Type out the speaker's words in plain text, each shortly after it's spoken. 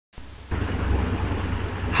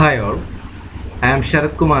Hi all, I am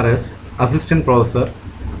Sarathkumar S, Assistant Professor,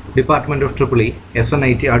 Department of EEE,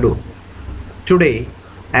 SNIT Adoor. Today,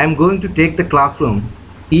 I am going to take the classroom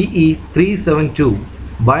EE372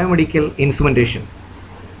 Biomedical Instrumentation.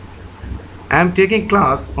 I am taking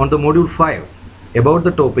class on the module 5 about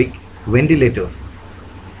the topic ventilators.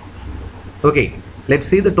 Okay, let's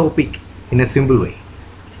see the topic in a simple way.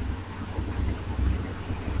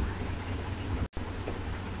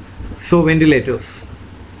 So ventilators.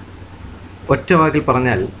 ഒറ്റ വാക്കിൽ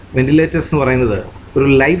പറഞ്ഞാൽ ventilators എന്ന് പറയുന്നത് ഒരു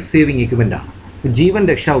life saving എക്യുപ്മെൻ്റാണ്. ജീവൻ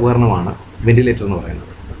രക്ഷാ ഉപകരണമാണ് ventilator എന്ന് പറയുന്നത്.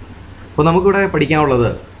 അപ്പോൾ നമുക്കിവിടെ പഠിക്കാനുള്ളത്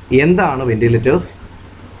എന്താണ് വെന്റിലേറ്റേഴ്സ്,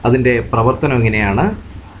 അതിൻ്റെ പ്രവർത്തനം എങ്ങനെയാണ്,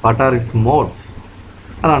 വാട്ട് ആർ ഇറ്റ്സ് മോഡ്സ്,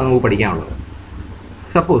 അതാണ് നമുക്ക് പഠിക്കാനുള്ളത്.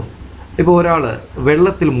 സപ്പോസ് ഇപ്പോൾ ഒരാൾ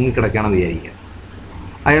വെള്ളത്തിൽ മുങ്ങിക്കിടക്കുകയാണെന്ന് വിചാരിക്കുക,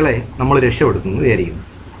 അയാളെ നമ്മൾ രക്ഷപ്പെടുത്തുന്നു വിചാരിക്കുന്നു.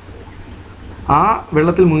 ആ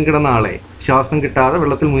വെള്ളത്തിൽ മുങ്ങിക്കിടന്ന ആളെ, ശ്വാസം കിട്ടാതെ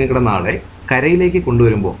വെള്ളത്തിൽ മുങ്ങിക്കിടന്ന ആളെ കരയിലേക്ക്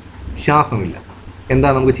കൊണ്ടുവരുമ്പോൾ ശ്വാസമില്ല. എന്താ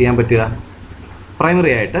നമുക്ക് ചെയ്യാൻ പറ്റുക?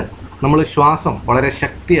 പ്രൈമറി ആയിട്ട് നമ്മൾ ശ്വാസം വളരെ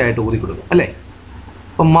ശക്തിയായിട്ട് ഊതി കൊടുക്കും, അല്ലേ?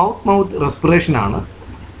 അപ്പോൾ മൗത്ത് റെസ്പിറേഷനാണ്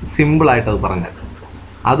സിമ്പിളായിട്ടത് പറഞ്ഞാൽ.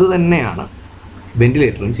 അത് തന്നെയാണ്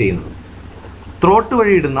വെന്റിലേറ്ററും ചെയ്യുന്നത്. ത്രോട്ട്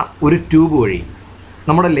വഴി ഇടുന്ന ഒരു ട്യൂബ് വഴി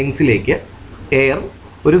നമ്മുടെ ലങ്സിലേക്ക് എയർ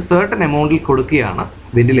ഒരു സർട്ടൻ എമൗണ്ടിൽ കൊടുക്കുകയാണ്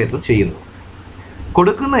വെന്റിലേറ്റർ ചെയ്യുന്നത്.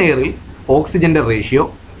 കൊടുക്കുന്ന എയറിൽ ഓക്സിജൻ്റെ റേഷ്യോ,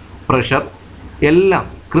 പ്രഷർ എല്ലാം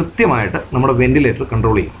കൃത്യമായിട്ട് നമ്മുടെ വെന്റിലേറ്റർ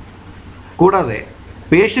കൺട്രോൾ ചെയ്യും. കൂടാതെ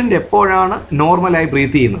പേഷ്യൻ്റ് എപ്പോഴാണ് നോർമലായി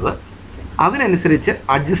ബ്രീത്ത് ചെയ്യുന്നത് അതിനനുസരിച്ച്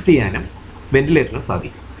അഡ്ജസ്റ്റ് ചെയ്യാനും വെന്റിലേറ്ററിന്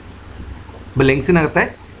സാധിക്കും. ഇപ്പോൾ ലങ്സിനകത്തെ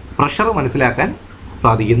പ്രഷർ മനസ്സിലാക്കാൻ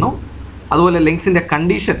സാധിക്കുന്നു. അതുപോലെ ലങ്സിൻ്റെ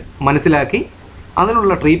കണ്ടീഷൻ മനസ്സിലാക്കി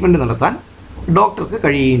അതിനുള്ള ട്രീറ്റ്മെൻറ്റ് നടത്താൻ ഡോക്ടർക്ക്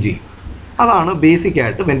കഴിയുകയും ചെയ്യും. അതാണ്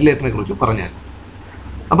ബേസിക്കായിട്ട് വെന്റിലേറ്ററിനെ കുറിച്ച് പറഞ്ഞാൽ.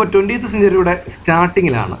 അപ്പോൾ 20th സെഞ്ച്വറിയുടെ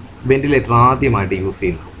സ്റ്റാർട്ടിങ്ങിലാണ് വെന്റിലേറ്റർ ആദ്യമായിട്ട് യൂസ്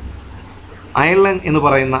ചെയ്യുന്നത്. അയർലൻ എന്ന്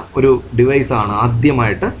പറയുന്ന ഒരു ഡിവൈസാണ്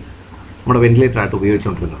ആദ്യമായിട്ട് നമ്മുടെ വെന്റിലേറ്ററായിട്ട്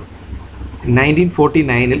ഉപയോഗിച്ചുകൊണ്ടിരുന്നത്.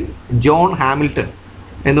 1949 ജോൺ ഹാമിൽട്ടൺ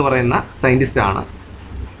എന്ന് പറയുന്ന സയൻറ്റിസ്റ്റാണ്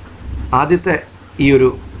ആദ്യത്തെ ഈ ഒരു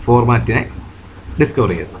ഫോർമാറ്റിനെ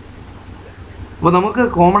ഡിസ്കവർ ചെയ്തത്. അപ്പോൾ നമുക്ക്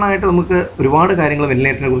കോമൺ ആയിട്ട് നമുക്ക് ഒരുപാട് കാര്യങ്ങൾ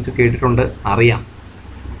വെന്റിലേറ്ററിനെ കുറിച്ച് കേട്ടിട്ടുണ്ട്, അറിയാം.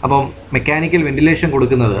 അപ്പം മെക്കാനിക്കൽ വെന്റിലേഷൻ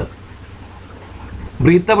കൊടുക്കുന്നത്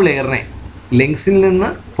ബ്രീത്തബിൾ എയറിനെ ലങ്സിൽ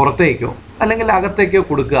നിന്ന് പുറത്തേക്കോ അല്ലെങ്കിൽ അകത്തേക്കോ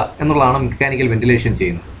കൊടുക്കുക എന്നുള്ളതാണ് മെക്കാനിക്കൽ വെന്റിലേഷൻ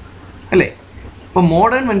ചെയ്യുന്നത്, അല്ലേ? ഇപ്പോൾ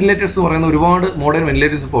മോഡേൺ വെന്റിലേറ്റേഴ്സ് പറയുന്ന ഒരുപാട് മോഡേൺ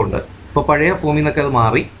വെന്റിലേറ്റേഴ്സ് ഇപ്പോൾ ഉണ്ട്. ഇപ്പോൾ പഴയ ഫോമിൽ നിന്നൊക്കെ അത്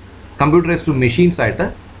മാറി കമ്പ്യൂട്ടറൈസ്ഡ് മെഷീൻസ് ആയിട്ട്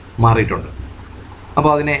മാറിയിട്ടുണ്ട്. അപ്പോൾ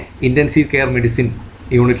അതിനെ ഇൻറ്റൻസീവ് കെയർ മെഡിസിൻ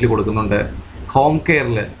യൂണിറ്റിൽ കൊടുക്കുന്നുണ്ട്, ഹോം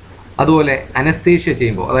കെയറിൽ. അതുപോലെ അനസ്തേഷ്യ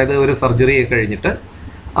ചെയ്യുമ്പോൾ, അതായത് ഒരു സർജറി കഴിഞ്ഞിട്ട്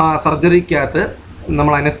ആ സർജറിക്കകത്ത്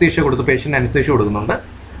നമ്മൾ അനസ്തേഷ്യ കൊടുത്ത് പേഷ്യൻ്റ് അനസ്തേഷ്യ കൊടുക്കുന്നുണ്ട്.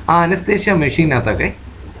 ആ അനസ്തേഷ്യ മെഷീനകത്തൊക്കെ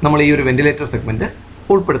നമ്മൾ ഈ ഒരു വെന്റിലേറ്റർ സെഗ്മെൻറ്റ്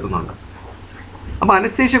ഉൾപ്പെടുത്തുന്നുണ്ട്. അപ്പോൾ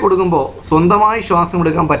അനസ്തേഷ്യ കൊടുക്കുമ്പോൾ സ്വന്തമായി ശ്വാസം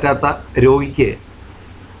എടുക്കാൻ പറ്റാത്ത രോഗിക്ക്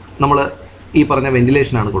നമ്മൾ ഈ പറഞ്ഞ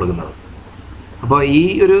വെന്റിലേഷനാണ് കൊടുക്കുന്നത്. അപ്പോൾ ഈ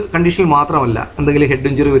ഒരു കണ്ടീഷനിൽ മാത്രമല്ല, എന്തെങ്കിലും ഹെഡ്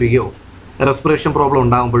ഇഞ്ചുറി വരികയോ റെസ്പിറേഷൻ പ്രോബ്ലം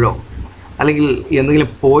ഉണ്ടാകുമ്പോഴോ അല്ലെങ്കിൽ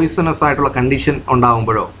എന്തെങ്കിലും പോയിസണസ് ആയിട്ടുള്ള കണ്ടീഷൻ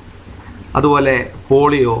ഉണ്ടാകുമ്പോഴോ, അതുപോലെ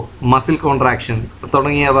പോളിയോ, മസിൽ കോൺട്രാക്ഷൻ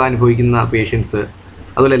തുടങ്ങിയവ അനുഭവിക്കുന്ന പേഷ്യൻസ്,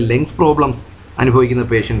 അതുപോലെ ലങ്സ് പ്രോബ്ലംസ് അനുഭവിക്കുന്ന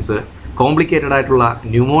പേഷ്യൻസ്, കോംപ്ലിക്കേറ്റഡ് ആയിട്ടുള്ള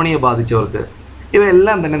ന്യൂമോണിയ ബാധിച്ചവർക്ക്,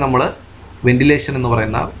 ഇവയെല്ലാം തന്നെ നമ്മൾ വെന്റിലേഷൻ എന്ന്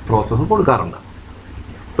പറയുന്ന പ്രോസസ്സ് കൊടുക്കാറുണ്ട്.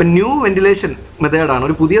 ഇപ്പം ന്യൂ വെന്റിലേഷൻ മെത്തേഡാണ്,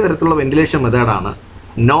 ഒരു പുതിയ തരത്തിലുള്ള വെന്റിലേഷൻ മെത്തേഡാണ്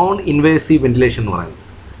നോൺ ഇൻവേസീവ് വെന്റിലേഷൻ എന്ന് പറയുന്നത്.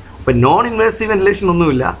 ഇപ്പം നോൺ ഇൻവേസീവ് വെന്റിലേഷൻ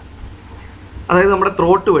ഒന്നുമില്ല, അതായത് നമ്മുടെ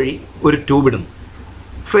ത്രോട്ട് വഴി ഒരു ട്യൂബ് ഇടുന്നു,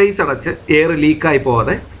 ഫേസ് അടച്ച് എയർ ലീക്കായി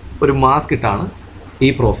പോകാതെ ഒരു മാസ്ക് ഇട്ടാണ് ഈ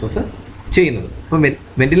പ്രോസസ്സ് ചെയ്യുന്നത്. അപ്പം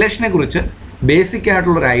വെന്റിലേഷനെ കുറിച്ച് ബേസിക്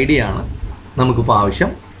ആയിട്ടുള്ളൊരു ഐഡിയ ആണ് നമുക്കിപ്പോൾ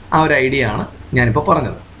ആവശ്യം. ആ ഒരു ഐഡിയ ആണ് ഞാനിപ്പോൾ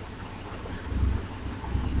പറഞ്ഞത്.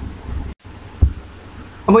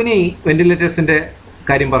 അപ്പോൾ ഇനി വെന്റിലേറ്റേഴ്സിൻ്റെ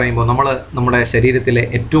കാര്യം പറയുമ്പോൾ നമ്മൾ നമ്മുടെ ശരീരത്തിലെ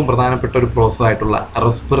ഏറ്റവും പ്രധാനപ്പെട്ട ഒരു പ്രോസസ്സായിട്ടുള്ള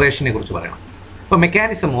റെസ്പിറേഷനെ കുറിച്ച് പറയണം. അപ്പോൾ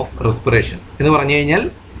മെക്കാനിസം ഓഫ് റെസ്പിറേഷൻ എന്ന് പറഞ്ഞു കഴിഞ്ഞാൽ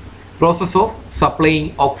process of supplying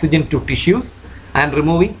oxygen to tissues and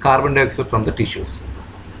removing carbon dye oxide from the tissues.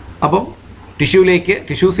 അപ്പം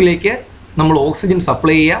ടിഷ്യൂസിലേക്ക് നമ്മൾ ഓക്സിജൻ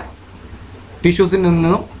സപ്ലൈ ചെയ്യുക, ടിഷ്യൂസിൽ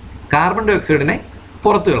നിന്നും കാർബൺ ഡൈ ഓക്സൈഡിനെ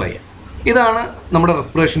പുറത്ത് കളയുക. ഇതാണ് നമ്മുടെ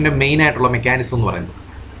റെസ്പിറേഷൻ്റെ മെയിനായിട്ടുള്ള മെക്കാനിസം എന്ന് പറയുന്നത്.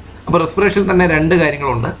 അപ്പോൾ റെസ്പിറേഷനിൽ തന്നെ രണ്ട്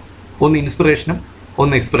കാര്യങ്ങളുണ്ട്, ഒന്ന് ഇൻസ്പിറേഷനും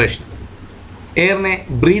ഒന്ന് എക്സ്പിറേഷനും. എയറിനെ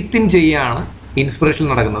ബ്രീത്ത് ഇൻ ചെയ്യുകയാണ് ഇൻസ്പിറേഷൻ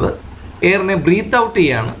നടക്കുന്നത്, എയറിനെ ബ്രീത്ത് ഔട്ട്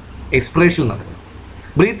ചെയ്യുകയാണ് എക്സ്പിറേഷൻ നടക്കുന്നത്.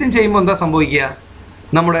 ബ്രീത്ത് ഇൻ ചെയ്യുമ്പോൾ എന്താ സംഭവിക്കുക?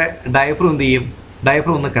 നമ്മുടെ ഡയഫ്രം എന്ത് ചെയ്യും?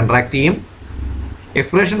 ഡയഫ്രം ഒന്ന് കൺട്രാക്ട് ചെയ്യും.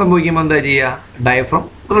 എക്സ്പിറേഷൻ സംഭവിക്കുമ്പോൾ എന്താ ചെയ്യുക? ഡയഫ്രം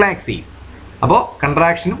റിലാക്സ് ചെയ്യും. അപ്പോൾ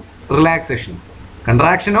കൺട്രാക്ഷനും റിലാക്സേഷനും,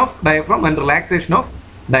 contraction of diaphragm and relaxation of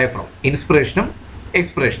diaphragm, ഇൻസ്പിറേഷനും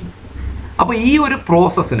എക്സ്പിറേഷനും. അപ്പോൾ ഈ ഒരു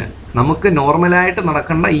പ്രോസസ്സിന്, നമുക്ക് നോർമലായിട്ട്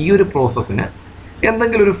നടക്കേണ്ട ഈ ഒരു പ്രോസസ്സിന്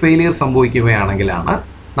എന്തെങ്കിലും ഒരു ഫെയിലിയർ സംഭവിക്കുകയാണെങ്കിലാണ്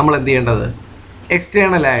നമ്മൾ എന്ത് ചെയ്യേണ്ടത്?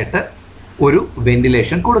 എക്സ്റ്റേണലായിട്ട് ഒരു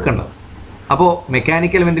വെന്റിലേഷൻ കൊടുക്കേണ്ടത്. അപ്പോൾ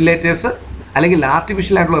മെക്കാനിക്കൽ വെന്റിലേറ്റേഴ്സ് അല്ലെങ്കിൽ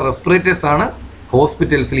ആർട്ടിഫിഷ്യൽ ആയിട്ടുള്ള റെസ്പിറേറ്റേഴ്സ് ആണ്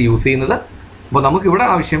ഹോസ്പിറ്റൽസിൽ യൂസ് ചെയ്യുന്നത്. അപ്പോൾ നമുക്കിവിടെ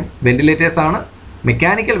ആവശ്യം വെന്റിലേറ്റേഴ്സ് ആണ്.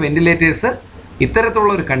 മെക്കാനിക്കൽ വെന്റിലേറ്റേഴ്സ്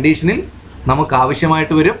ഇത്തരത്തിലുള്ള ഒരു കണ്ടീഷനിൽ നമുക്ക്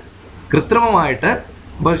ആവശ്യമായിട്ട് വരും. കൃത്രിമമായിട്ട്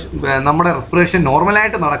നമ്മുടെ റെസ്പിറേഷൻ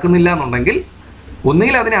നോർമലായിട്ട് നടക്കുന്നില്ല എന്നുണ്ടെങ്കിൽ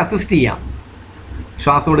ഒന്നുകിൽ അതിനെ അസിസ്റ്റ് ചെയ്യാം,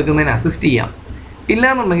 ശ്വാസം എടുക്കുന്നതിന് അസിസ്റ്റ് ചെയ്യാം, ഇല്ല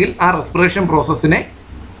എന്നുണ്ടെങ്കിൽ ആ റെസ്പിറേഷൻ പ്രോസസ്സിനെ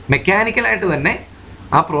മെക്കാനിക്കലായിട്ട് തന്നെ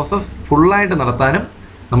ആ പ്രോസസ്സ് ഫുള്ളായിട്ട് നടത്താനും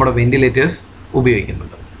നമ്മുടെ വെന്റിലേറ്റേഴ്സ്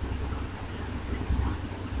ഉപയോഗിക്കുന്നുണ്ട്.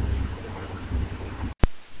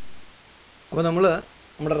 അപ്പോൾ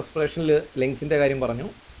നമ്മുടെ റെസ്പിറേഷനിൽ ലങ്സിൻ്റെ കാര്യം പറഞ്ഞു.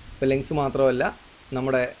 ഇപ്പോൾ ലങ്സ് മാത്രമല്ല,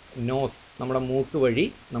 നമ്മുടെ നോസ്, നമ്മുടെ മൂക്ക് വഴി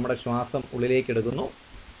നമ്മുടെ ശ്വാസം ഉള്ളിലേക്ക് എടുക്കുന്നു.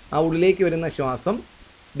 ആ ഉള്ളിലേക്ക് വരുന്ന ശ്വാസം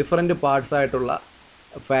ഡിഫറൻറ്റ് പാർട്സ് ആയിട്ടുള്ള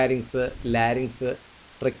ഫാരിങ്സ്, ലാരിങ്സ്,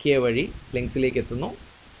 ട്രക്കിയ വഴി ലങ്സിലേക്ക് എത്തുന്നു.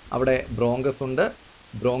 അവിടെ ബ്രോങ്കസ് ഉണ്ട്,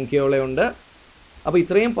 ബ്രോങ്കിയോളയുണ്ട്. അപ്പോൾ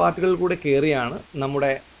ഇത്രയും പാർട്ടുകളിൽ കൂടെ കയറിയാണ്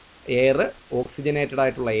നമ്മുടെ എയർ, ഓക്സിജനേറ്റഡ്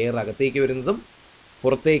ആയിട്ടുള്ള എയർ അകത്തേക്ക് വരുന്നതും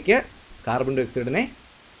പുറത്തേക്ക് കാർബൺ ഡൈ ഓക്സൈഡിനെ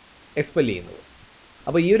എക്സ്പെൽ ചെയ്യുന്നത്.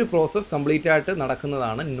 അപ്പോൾ ഈ ഒരു പ്രോസസ്സ് കംപ്ലീറ്റ് ആയിട്ട്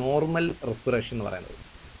നടക്കുന്നതാണ് നോർമൽ റെസ്പിറേഷൻ എന്ന് പറയുന്നത്,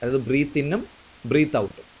 അതായത് ബ്രീത്ത് ഇന്നും ബ്രീത്ത്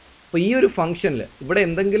ഔട്ടും. അപ്പോൾ ഈ ഒരു ഫംഗ്ഷനിൽ ഇവിടെ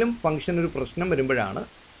എന്തെങ്കിലും ഫംഗ്ഷൻ ഒരു പ്രശ്നം വരുമ്പോഴാണ്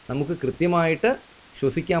നമുക്ക് കൃത്യമായിട്ട്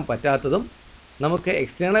ശ്വസിക്കാൻ പറ്റാത്തതും നമുക്ക്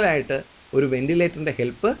എക്സ്റ്റേണലായിട്ട് ഒരു വെന്റിലേറ്ററിൻ്റെ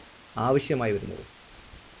ഹെൽപ്പ് ആവശ്യമായി വരുന്നത്.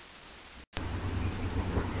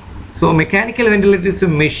 So mechanical ventilator is a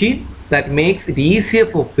machine that makes it easier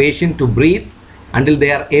for patient to breathe until they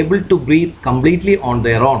are able to breathe completely on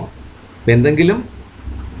their own. എന്തെങ്കിലും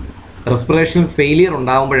റെസ്പിറേഷൻ ഫെയിലിയർ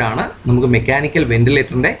ഉണ്ടാകുമ്പോഴാണ് നമുക്ക് മെക്കാനിക്കൽ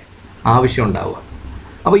വെന്റിലേറ്ററിൻ്റെ ആവശ്യം ഉണ്ടാവുക.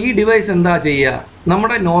 അപ്പോൾ ഈ ഡിവൈസ് എന്താ ചെയ്യുക?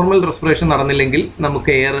 നമ്മുടെ നോർമൽ റെസ്പിറേഷൻ നടന്നില്ലെങ്കിൽ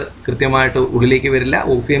നമുക്ക് എയർ കൃത്യമായിട്ട് ഉള്ളിലേക്ക് വരില്ല,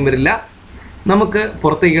 ഓക്സിജൻ വരില്ല, നമുക്ക്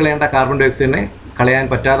പുറത്തേക്ക് കളയേണ്ട കാർബൺ ഡൈ ഓക്സൈഡിനെ കളയാൻ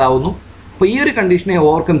പറ്റാതാവുന്നു. അപ്പോൾ ഈ ഒരു കണ്ടീഷനെ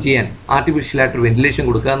ഓവർകം ചെയ്യാൻ ആർട്ടിഫിഷ്യലായിട്ടൊരു വെന്റിലേഷൻ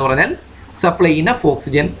കൊടുക്കുക എന്ന് പറഞ്ഞാൽ supply enough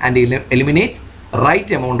oxygen and eliminate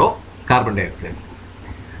right amount of carbon dye oxide.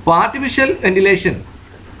 അപ്പോൾ ആർട്ടിഫിഷ്യൽ വെന്റിലേഷൻ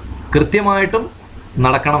കൃത്യമായിട്ടും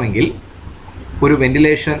നടക്കണമെങ്കിൽ ഒരു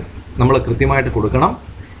വെന്റിലേഷൻ നമ്മൾ കൃത്യമായിട്ട് കൊടുക്കണം.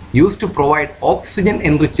 Use to provide oxygen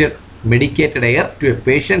enriched medicated air to A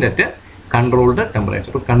patient at controlled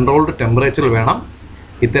temperature. Controlled ടെമ്പറേച്ചറിൽ വേണം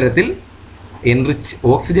ഇത്തരത്തിൽ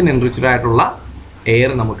ഓക്സിജൻ എൻറിച്ചഡ് ആയിട്ടുള്ള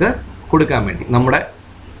എയർ നമുക്ക് കൊടുക്കാൻ വേണ്ടി, നമ്മുടെ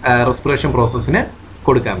റെസ്പിറേഷൻ പ്രോസസ്സിന്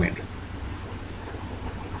കൊടുക്കാൻ വേണ്ടി.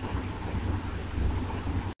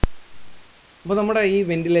 അപ്പോൾ നമ്മുടെ ഈ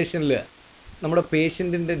വെന്റിലേഷനിൽ നമ്മുടെ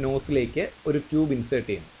പേഷ്യൻറ്റിൻ്റെ നോസിലേക്ക് ഒരു ട്യൂബ് ഇൻസേർട്ട്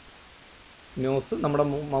ചെയ്യുന്നു. നോസ് നമ്മുടെ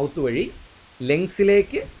മൗത്ത് വഴി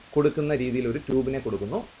ലങ്സിലേക്ക് കൊടുക്കുന്ന രീതിയിൽ ഒരു ട്യൂബിനെ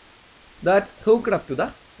കൊടുക്കുന്നു. That ഹൂക്ക്ഡ് up to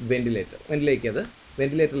the ventilator.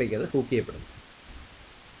 വെന്റിലേറ്ററിലേക്ക് അത് ഹൂക്ക് ചെയ്യപ്പെടുന്നു.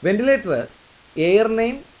 വെന്റിലേറ്റർ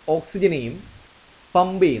എയറിനെയും ഓക്സിജനെയും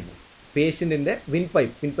പമ്പ് ചെയ്യുന്നു. പേഷ്യൻറ്റിൻ്റെ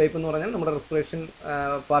വിൻപൈപ്പ് എന്ന് പറഞ്ഞാൽ നമ്മുടെ റെസ്പിറേഷൻ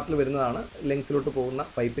പാർട്ടിൽ വരുന്നതാണ്, ലങ്സിലോട്ട് പോകുന്ന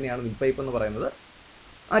പൈപ്പിനെയാണ് വിൻപൈപ്പ് എന്ന് പറയുന്നത്.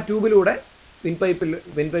 ആ ട്യൂബിലൂടെ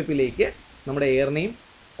വിൻപൈപ്പിലേക്ക് നമ്മുടെ എയറിനെയും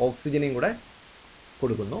ഓക്സിജനെയും കൂടെ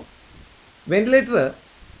കൊടുക്കുന്നു. Ventilator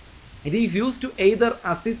it is use to either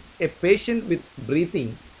assist A patient with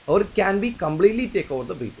breathing or it can be completely take over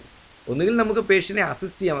the breathing. ഒന്നുകിൽ നമുക്ക് പേഷ്യൻറ്റിനെ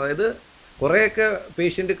അസിസ്റ്റ് ചെയ്യാം, അതായത് കുറേയൊക്കെ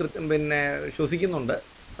പേഷ്യൻറ്റ് ശ്വസിക്കുന്നുണ്ട്,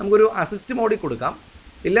 നമുക്കൊരു അസിസ്റ്റ് മോഡിൽ കൊടുക്കാം.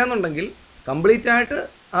 ഇല്ലയെന്നുണ്ടെങ്കിൽ കംപ്ലീറ്റ് ആയിട്ട്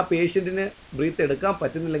ആ പേഷ്യൻറ്റിന് ബ്രീത്ത് എടുക്കാൻ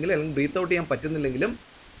പറ്റുന്നില്ലെങ്കിൽ അല്ലെങ്കിൽ ബ്രീത്ത് ഔട്ട് ചെയ്യാൻ പറ്റുന്നില്ലെങ്കിലും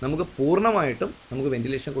നമുക്ക് പൂർണ്ണമായിട്ടും നമുക്ക്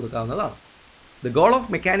വെന്റിലേഷൻ കൊടുക്കാവുന്നതാണ്. The goal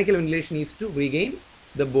of mechanical ventilation is to regain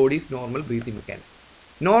the bodies normal breathing mechanism.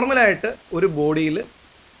 നോർമലായിട്ട് ഒരു ബോഡിയിൽ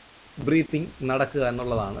ബ്രീത്തിങ് നടക്കുക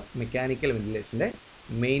എന്നുള്ളതാണ് മെക്കാനിക്കൽ വെന്റിലേഷൻ്റെ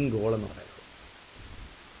മെയിൻ ഗോൾ എന്ന് പറയുന്നത്.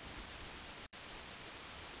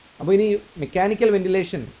 അപ്പോൾ ഇനി മെക്കാനിക്കൽ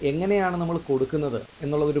വെന്റിലേഷൻ എങ്ങനെയാണ് നമ്മൾ കൊടുക്കുന്നത്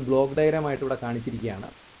എന്നുള്ളതൊരു ബ്ലോക്ക് ഡയഗ്രാമായിട്ട് ഇവിടെ കാണിച്ചിരിക്കുകയാണ്.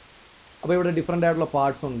 അപ്പോൾ ഇവിടെ ഡിഫറൻ്റ് ആയിട്ടുള്ള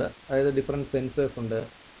പാർട്സ് ഉണ്ട്, അതായത് ഡിഫറെൻറ്റ് സെൻസേഴ്സ് ഉണ്ട്,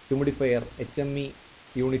 ഹ്യൂമിഡിഫയർ, HME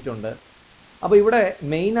യൂണിറ്റ് ഉണ്ട്. അപ്പോൾ ഇവിടെ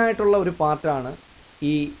മെയിനായിട്ടുള്ള ഒരു പാർട്ടാണ്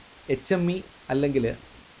ഈ HME അല്ലെങ്കിൽ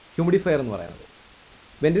ഹ്യൂമിഡിഫയർ എന്ന് പറയുന്നത്.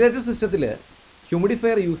 വെന്റിലേറ്റർ സിസ്റ്റത്തിൽ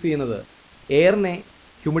ഹ്യൂമിഡിഫയർ യൂസ് ചെയ്യുന്നത് എയറിനെ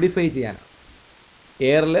ഹ്യൂമിഡിഫൈ ചെയ്യാനാണ്.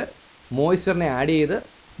 എയറിൽ മോയ്സ്ചറിനെ ആഡ് ചെയ്ത്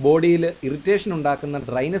ബോഡിയിൽ ഇറിറ്റേഷൻ ഉണ്ടാക്കുന്ന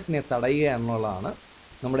ഡ്രൈനെസ്സിനെ തടയുക എന്നുള്ളതാണ്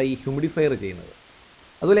നമ്മുടെ ഈ ഹ്യൂമിഡിഫയർ ചെയ്യുന്നത്.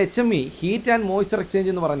 അതുപോലെ HME heat and moisture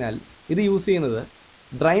exchange എന്ന് പറഞ്ഞാൽ ഇത് യൂസ് ചെയ്യുന്നത്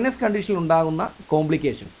ഡ്രൈനെസ് കണ്ടീഷനിൽ ഉണ്ടാകുന്ന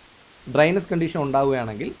കോംപ്ലിക്കേഷൻസ്. ഡ്രൈനെസ് കണ്ടീഷൻ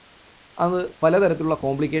ഉണ്ടാവുകയാണെങ്കിൽ അത് പലതരത്തിലുള്ള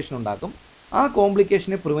കോംപ്ലിക്കേഷൻ ഉണ്ടാക്കും. ആ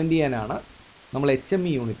കോംപ്ലിക്കേഷനെ പ്രിവെൻറ്റ് ചെയ്യാനാണ് നമ്മൾ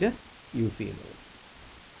HME യൂണിറ്റ് യൂസ് ചെയ്യുന്നത്.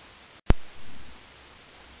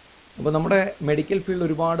 അപ്പോൾ നമ്മുടെ മെഡിക്കൽ ഫീൽഡ്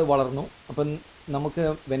ഒരുപാട് വളർന്നു. അപ്പം നമുക്ക്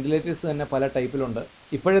വെന്റിലേറ്റേഴ്സ് തന്നെ പല ടൈപ്പിലുണ്ട്.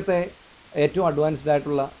 ഇപ്പോഴത്തെ ഏറ്റവും അഡ്വാൻസ്ഡ്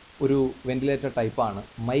ആയിട്ടുള്ള ഒരു വെന്റിലേറ്റർ ടൈപ്പാണ്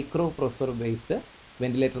മൈക്രോ പ്രൊസർ ബേസ്ഡ്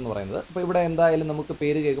വെന്റിലേറ്റർ എന്ന് പറയുന്നത്. അപ്പോൾ ഇവിടെ എന്തായാലും നമുക്ക്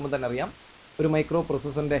പേര് കേൾക്കുമ്പോൾ തന്നെ അറിയാം, ഒരു മൈക്രോ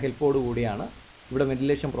പ്രോസസ്സറിൻ്റെ ഹെൽപ്പോട് കൂടിയാണ് ഇവിടെ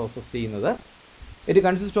വെന്റിലേഷൻ പ്രോസസ്സ് ചെയ്യുന്നത്. It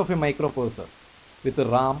consist of A micro processor with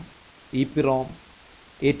Ram, EPROM,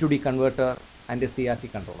 A to D converter and A CRT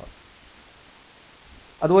controller.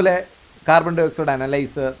 അതുപോലെ carbon dye oxide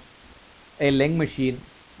analyser, A length machine,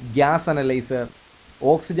 gas analyser,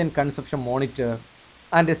 oxygen consumption monitor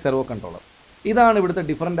and A servo controller. ഇതാണ് ഇവിടുത്തെ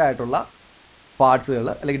different ആയിട്ടുള്ള പാർട്സുകൾ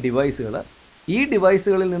അല്ലെങ്കിൽ ഡിവൈസുകൾ. ഈ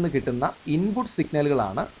ഡിവൈസുകളിൽ നിന്ന് കിട്ടുന്ന input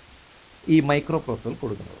സിഗ്നലുകളാണ് ഈ micro processor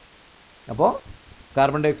കൊടുക്കുന്നത്. അപ്പോൾ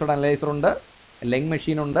carbon dye oxide അനലൈസറുണ്ട്, length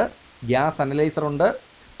മെഷീനുണ്ട്, gas അനലൈസറുണ്ട്,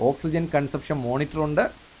 oxygen consumption മോണിറ്ററുണ്ട്,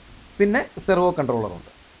 പിന്നെ സെർവോ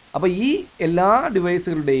കൺട്രോളറുണ്ട്. അപ്പോൾ ഈ എല്ലാ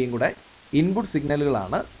ഡിവൈസുകളുടെയും കൂടെ ഇൻപുട്ട്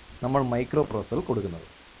സിഗ്നലുകളാണ് നമ്മൾ മൈക്രോ പ്രോസസ്സറിൽ കൊടുക്കുന്നത്.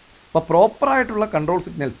 അപ്പോൾ പ്രോപ്പറായിട്ടുള്ള കൺട്രോൾ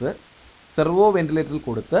സിഗ്നൽസ് സെർവോ വെന്റിലേറ്ററിൽ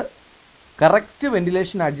കൊടുത്ത് കറക്റ്റ്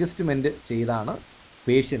വെന്റിലേഷൻ അഡ്ജസ്റ്റ്മെൻറ്റ് ചെയ്താണ്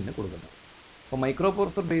പേഷ്യൻറ്റിന് കൊടുക്കുന്നത്. അപ്പോൾ micro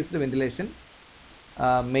processor based ventilation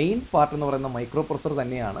main part എന്ന് പറയുന്ന മൈക്രോ പ്രോസസ്സർ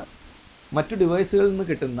തന്നെയാണ്. മറ്റു ഡിവൈസുകളിൽ നിന്ന്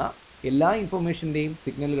കിട്ടുന്ന എല്ലാ ഇൻഫർമേഷൻ്റെയും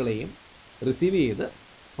സിഗ്നലുകളെയും റിസീവ് ചെയ്ത്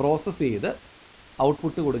പ്രോസസ്സ് ചെയ്ത്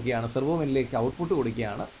ഔട്ട്പുട്ട് കൊടുക്കുകയാണ്, സെർവോ വെന്റിലേക്ക് ഔട്ട്പുട്ട്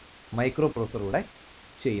കൊടുക്കുകയാണ് മൈക്രോ പ്രോസസ്സറിലൂടെ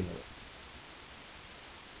ചെയ്യുന്നത്.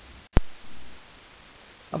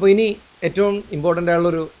 അപ്പോൾ ഇനി ഏറ്റവും ഇമ്പോർട്ടൻ്റ്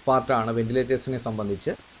ആയുള്ളൊരു പാർട്ടാണ് വെന്റിലേറ്റേഴ്സിനെ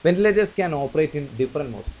സംബന്ധിച്ച്. Ventilators can operate in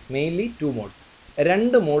different modes, mainly 2 modes.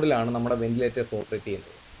 2 മോഡിലാണ് നമ്മുടെ വെന്റിലേറ്റേഴ്സ് ഓപ്പറേറ്റ്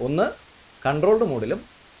ചെയ്യുന്നത്. ഒന്ന് കൺട്രോൾഡ് മോഡിലും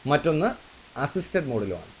മറ്റൊന്ന് അസിസ്റ്റഡ്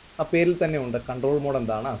മോഡിലുമാണ്. ആ പേരിൽ തന്നെ ഉണ്ട് കൺട്രോൾ മോഡ്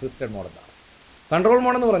എന്താണ്, അസിസ്റ്റഡ് മോഡ് എന്താണ്. കൺട്രോൾ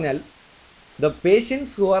മോഡ് എന്ന് പറഞ്ഞാൽ the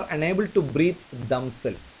patients who are unable to breath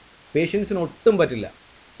themselves, പേഷ്യൻസിന് ഒട്ടും പറ്റില്ല,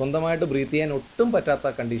 സ്വന്തമായിട്ട് ബ്രീത്ത് ചെയ്യാൻ ഒട്ടും പറ്റാത്ത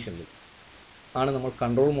കണ്ടീഷനിൽ ആണ് നമ്മൾ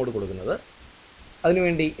കൺട്രോൾ മോഡ് കൊടുക്കുന്നത്.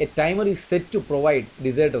 അതിനുവേണ്ടി A timer is set to provide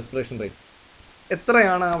desired respiration rate.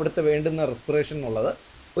 എത്രയാണ് അവിടുത്തെ വേണ്ടുന്ന റെസ്പിറേഷൻ എന്നുള്ളത്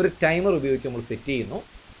ഒരു ടൈമർ ഉപയോഗിച്ച് നമ്മൾ സെറ്റ് ചെയ്യുന്നു.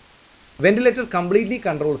 Ventilator completely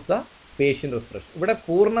controls the patient respiration. ഇവിടെ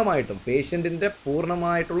പൂർണ്ണമായിട്ടും പേഷ്യൻറ്റിൻ്റെ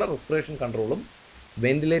പൂർണ്ണമായിട്ടുള്ള റെസ്പിറേഷൻ കൺട്രോളും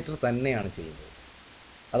വെന്റിലേറ്റർ തന്നെയാണ് ചെയ്യുന്നത്.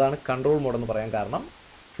 അതാണ് കൺട്രോൾ മോഡെന്ന് പറയാൻ കാരണം.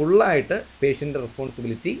 ഫുള്ളായിട്ട് പേഷ്യൻ്റെ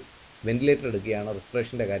റെസ്പോൺസിബിലിറ്റി വെന്റിലേറ്റർ എടുക്കുകയാണ്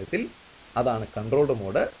റെസ്പിറേഷൻ്റെ കാര്യത്തിൽ. അതാണ് കൺട്രോൾഡ്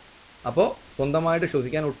മോഡ്. അപ്പോൾ സ്വന്തമായിട്ട്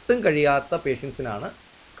ശ്വസിക്കാൻ ഒട്ടും കഴിയാത്ത പേഷ്യൻസിനാണ്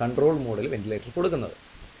കൺട്രോൾ മോഡിൽ വെന്റിലേറ്റർ കൊടുക്കുന്നത്.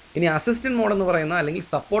 ഇനി അസിസ്റ്റൻറ്റ് മോഡെന്ന് പറയുന്ന അല്ലെങ്കിൽ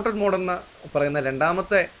സപ്പോർട്ടഡ് മോഡെന്ന് പറയുന്ന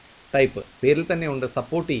രണ്ടാമത്തെ ടൈപ്പ് പേരിൽ തന്നെ ഉണ്ട്,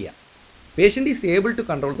 സപ്പോർട്ട് ചെയ്യുക. Patient is able to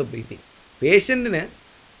control the breathing. പേഷ്യൻറ്റിന്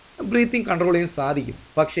breathing control ചെയ്യാൻ സാധിക്കും,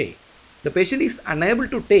 പക്ഷേ the patient is unable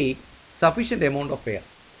to take sufficient amount of air.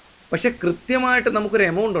 പക്ഷേ കൃത്യമായിട്ട് നമുക്കൊരു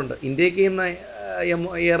എമൗണ്ട് ഉണ്ട്, ഇൻടേക്ക് ചെയ്യുന്ന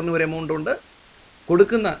എയറിന് ഒരു എമൗണ്ട് ഉണ്ട്,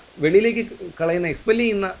 കൊടുക്കുന്ന വെളിയിലേക്ക് കളയുന്ന എക്സ്പെൽ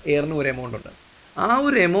ചെയ്യുന്ന എയറിന് ഒരു എമൗണ്ട് ഉണ്ട്. ആ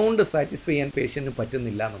ഒരു എമൗണ്ട് സാറ്റിസ്ഫൈ ചെയ്യാൻ പേഷ്യൻറ്റിന്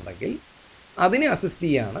പറ്റുന്നില്ല എന്നുണ്ടെങ്കിൽ അതിനെ അസിസ്റ്റ്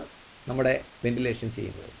ചെയ്യാണ് നമ്മുടെ വെന്റിലേഷൻ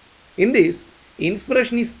ചെയ്യുന്നത്. In this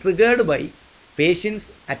inspiration is triggered by patients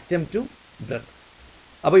attempt to breath.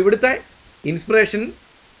 അപ്പോൾ ഇവിടുത്തെ ഇൻസ്പിറേഷൻ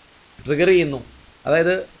ട്രിഗർ ചെയ്യുന്നു,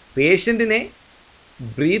 അതായത് പേഷ്യൻറ്റിനെ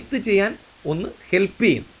ബ്രീത്ത് ചെയ്യാൻ ഒന്ന് ഹെൽപ്പ്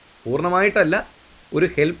ചെയ്യും. പൂർണ്ണമായിട്ടല്ല, ഒരു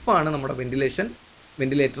ഹെൽപ്പാണ് നമ്മുടെ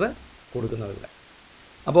വെന്റിലേറ്റർ കൊടുക്കുന്നത് ഇവിടെ.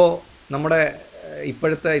 അപ്പോൾ നമ്മുടെ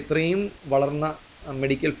ഇപ്പോഴത്തെ ഇത്രയും വളർന്ന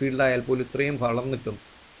മെഡിക്കൽ ഫീൽഡായാൽ പോലും ഇത്രയും വളർന്നിട്ടും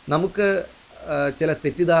നമുക്ക് ചില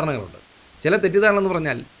തെറ്റിദ്ധാരണകളുണ്ട്. ചില തെറ്റിദ്ധാരണ എന്ന്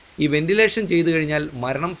പറഞ്ഞാൽ ഈ വെന്റിലേഷൻ ചെയ്തു കഴിഞ്ഞാൽ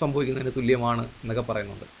മരണം സംഭവിക്കുന്നതിന് തുല്യമാണ് എന്നൊക്കെ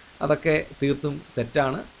പറയുന്നുണ്ട്. അതൊക്കെ തീർത്തും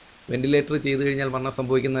തെറ്റാണ്. വെന്റിലേറ്റർ ചെയ്തു കഴിഞ്ഞാൽ മരണം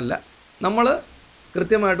സംഭവിക്കുന്നതല്ല. നമ്മൾ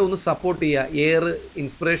കൃത്യമായിട്ട് ഒന്ന് സപ്പോർട്ട് ചെയ്യുക, എയർ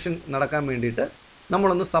ഇൻസ്പിറേഷൻ നടക്കാൻ വേണ്ടിയിട്ട്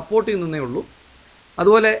നമ്മളൊന്ന് സപ്പോർട്ട് ചെയ്യുന്നതേ ഉള്ളൂ.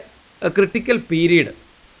 അതുപോലെ ക്രിട്ടിക്കൽ പീരീഡ്,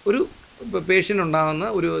 ഒരു പേഷ്യൻ്റ് ഉണ്ടാകുന്ന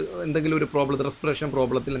എന്തെങ്കിലും ഒരു പ്രോബ്ലം, റെസ്പിറേഷൻ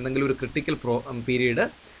പ്രോബ്ലത്തിൽ എന്തെങ്കിലും ഒരു ക്രിട്ടിക്കൽ പീരീഡ്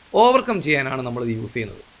ഓവർകം ചെയ്യാനാണ് നമ്മളിത് യൂസ്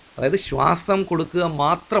ചെയ്യുന്നത്. അതായത് ശ്വാസം കൊടുക്കുക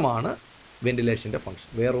മാത്രമാണ് വെന്റിലേഷൻ്റെ ഫങ്ഷൻ,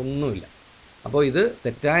 വേറൊന്നുമില്ല. അപ്പോൾ ഇത്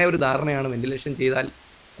തെറ്റായ ഒരു ധാരണയാണ്. വെന്റിലേഷൻ ചെയ്താൽ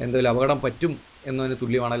എന്തെങ്കിലും അപകടം പറ്റും എന്നതിന്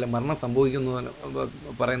തുല്യമാണ്, അല്ലെങ്കിൽ മരണം സംഭവിക്കുന്നതിന്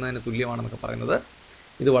പറയുന്നതിന് തുല്യമാണെന്നൊക്കെ പറയുന്നത്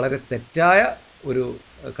ഇത് വളരെ തെറ്റായ ഒരു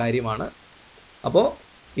കാര്യമാണ്. അപ്പോൾ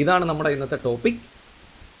ഇതാണ് നമ്മുടെ ഇന്നത്തെ ടോപ്പിക്.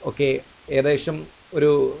 ഓക്കെ, ഏകദേശം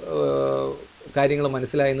ഒരു കാര്യങ്ങൾ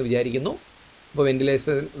മനസ്സിലായെന്ന് വിചാരിക്കുന്നു. അപ്പോൾ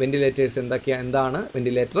വെന്റിലേറ്റേഴ്സ് എന്താണ്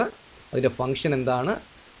വെന്റിലേറ്റർ, അതിൻ്റെ ഫങ്ഷൻ എന്താണ്,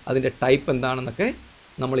 അതിൻ്റെ ടൈപ്പ് എന്താണെന്നൊക്കെ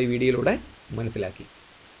നമ്മൾ ഈ വീഡിയോയിലൂടെ മനസ്സിലാക്കി.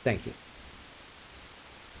 Thank you.